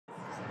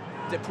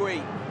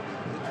Dupuis.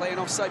 Playing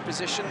offside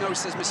position, no,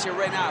 says Monsieur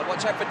Reynard.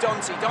 Watch out for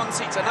Donzi.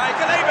 Donzi to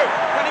Naikalebu.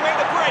 Can he make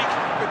the break?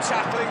 Good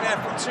tackling there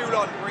from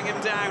Toulon. Bring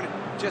him down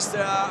just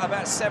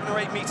about 7 or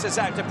 8 metres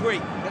out. Dupuis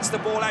gets the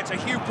ball out to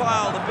Hugh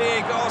Pyle, the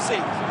big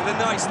Aussie, with a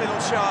nice little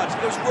charge. He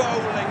goes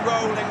rolling,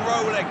 rolling,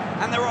 rolling,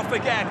 and they're off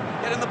again.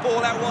 Getting the ball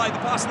out wide.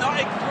 The pass not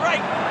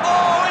great.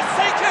 Oh, it's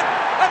taken.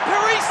 And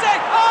Parisse.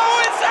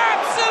 Oh, it's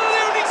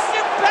absolutely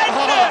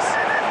stupendous.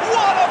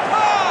 What a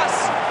pass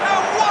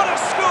and what a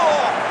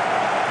score.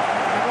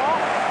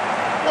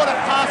 What a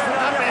pass from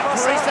that man,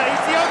 Parisse.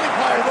 He's the only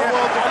player in the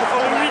world that can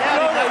pull that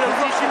out in that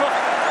position.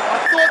 I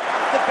thought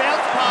the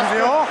bounce pass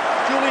from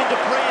Julien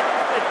Dupuis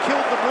had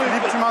killed the move.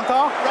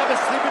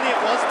 Ravis Slimani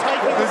it was,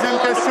 taking Deuxième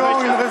question,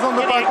 une raison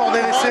de ne pas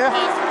accorder l'essai.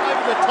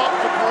 Over the top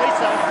to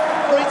Parisse.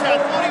 Parisse, I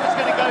thought he was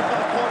going to go for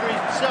the corner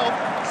himself,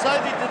 so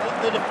did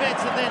the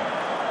defence, and then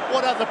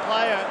what other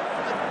player,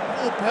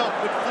 full pelt,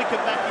 would flick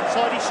it back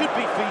inside? He should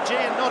be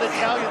Fijian, not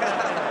Italian.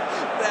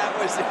 That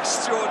was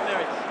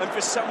extraordinary, and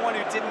for someone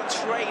who didn't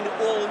train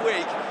all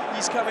week,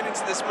 he's coming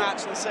into this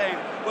match and saying,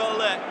 well,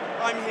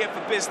 I'm here for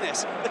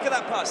business. Look at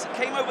that pass, it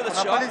came over the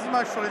top,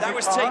 that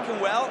was taken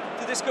well.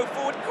 Did this go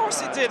forward? Of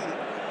course it didn't.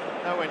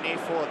 Nowhere near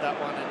forward, that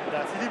one. And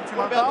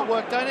what about the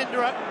work? Don't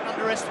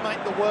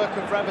underestimate the work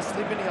of Ravis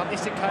Slimani on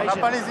this occasion. To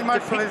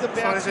pick the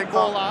bouncing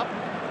ball up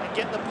and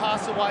get the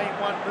pass away in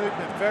one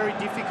movement, very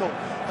difficult.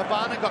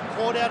 Habana got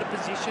caught out of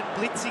position,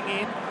 blitzing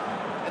in,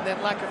 and then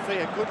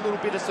Lacafia, a good little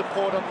bit of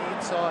support on the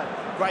inside.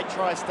 Great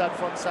try, Stade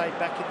Francais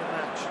back in the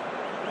match.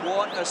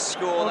 What a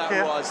score that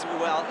was.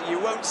 Well, you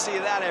won't see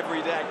that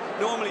every day.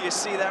 Normally you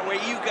see that where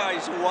you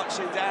guys are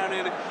watching down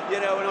in,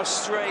 in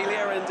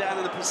Australia and down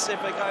in the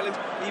Pacific Islands,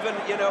 even,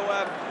 in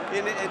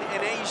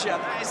Asia.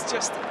 That is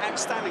just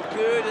outstanding.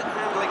 Good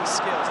handling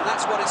skills, and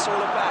that's what it's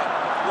all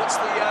about. What's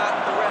the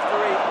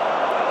referee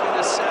going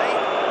to say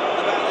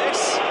about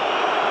this?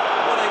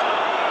 Well,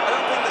 I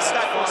don't think the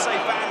Stade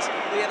Francais fans,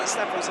 the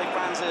Stade Francais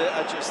fans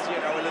are just, a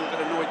little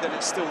bit annoyed that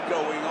it's still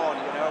going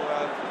on, they've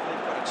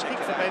got to check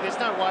it out. For me,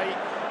 there's no way.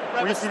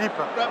 Ravis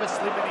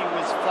Slimani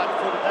was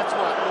flat-footed, that's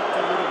why it looked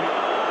a little bit...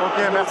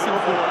 Okay, merci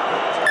beaucoup.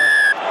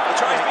 The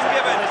try's been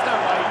given. There's no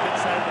way you can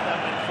say that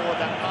went forward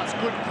that pass.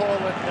 Good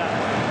call, and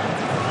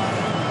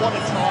what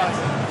a try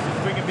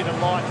to bring a bit of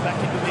life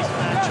back into this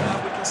match.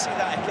 We can see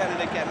that again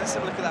and again. Let's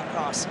have a look at that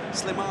pass.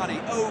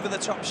 Slimani, over the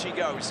top she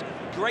goes.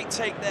 Great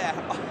take there.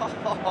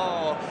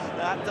 Oh,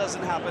 that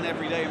doesn't happen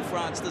every day in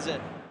France, does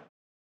it?